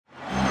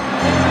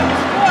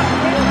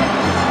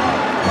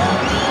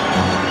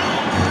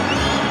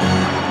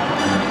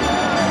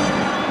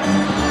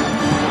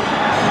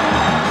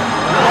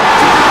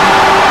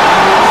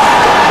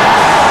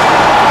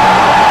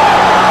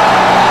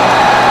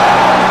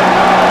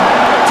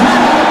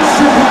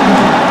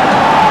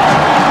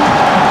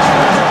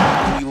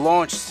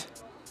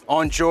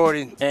on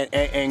Jordan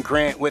and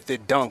Grant with the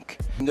dunk.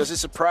 Does it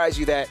surprise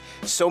you that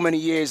so many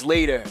years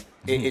later,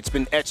 it's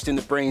been etched in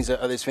the brains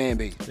of this fan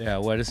base? Yeah,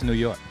 well, this is New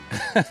York.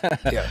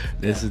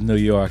 This is New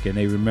York, and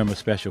they remember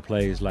special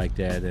plays like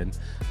that. And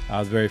I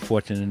was very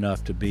fortunate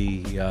enough to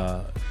be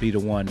the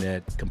one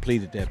that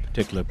completed that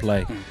particular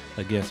play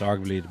against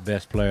arguably the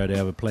best player that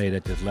ever played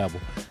at this level,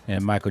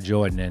 and Michael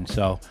Jordan. And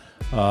so,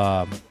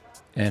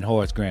 and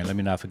Horace Grant. Let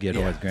me not forget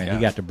Horace Grant. He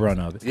got the brunt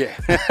of it.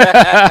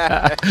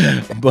 Yeah.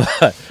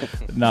 But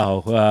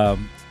no.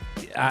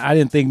 I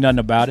didn't think nothing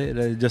about it.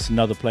 It's just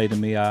another play to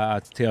me.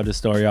 I tell this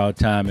story all the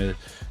time.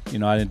 You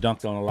know, I didn't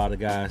dunked on a lot of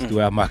guys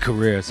throughout my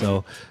career,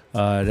 so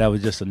that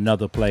was just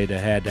another play that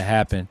had to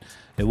happen.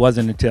 It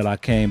wasn't until I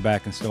came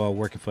back and started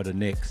working for the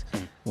Knicks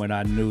when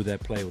I knew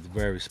that play was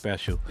very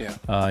special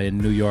in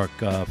New York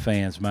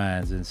fans'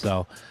 minds. And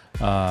so,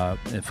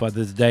 and for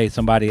this day,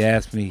 somebody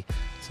asked me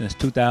since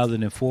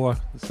 2004,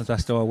 since I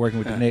started working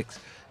with the Knicks,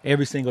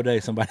 every single day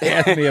somebody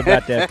asked me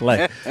about that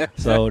play.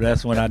 So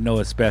that's when I know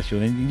it's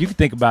special. And you can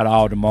think about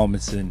all the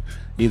moments in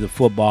either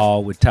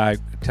football with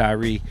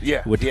Tyree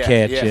with the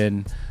catch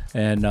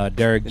and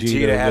Derek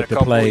Jeter with the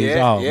plays.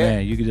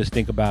 Man, you can just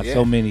think about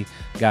so many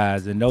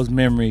guys. And those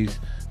memories,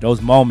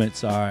 those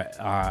moments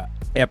are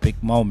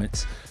epic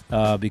moments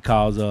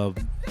because of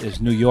it's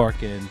New York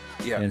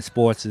and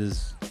sports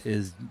is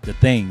the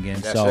thing.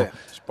 And that's so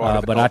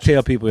but I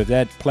tell people, if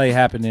that play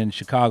happened in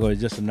Chicago,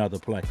 it's just another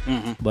play.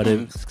 But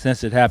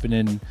since it happened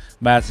in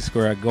Madison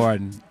Square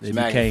Garden, it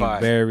became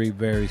very,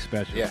 very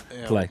special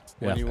play.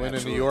 When you win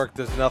in New York,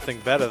 there's nothing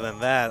better than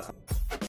that.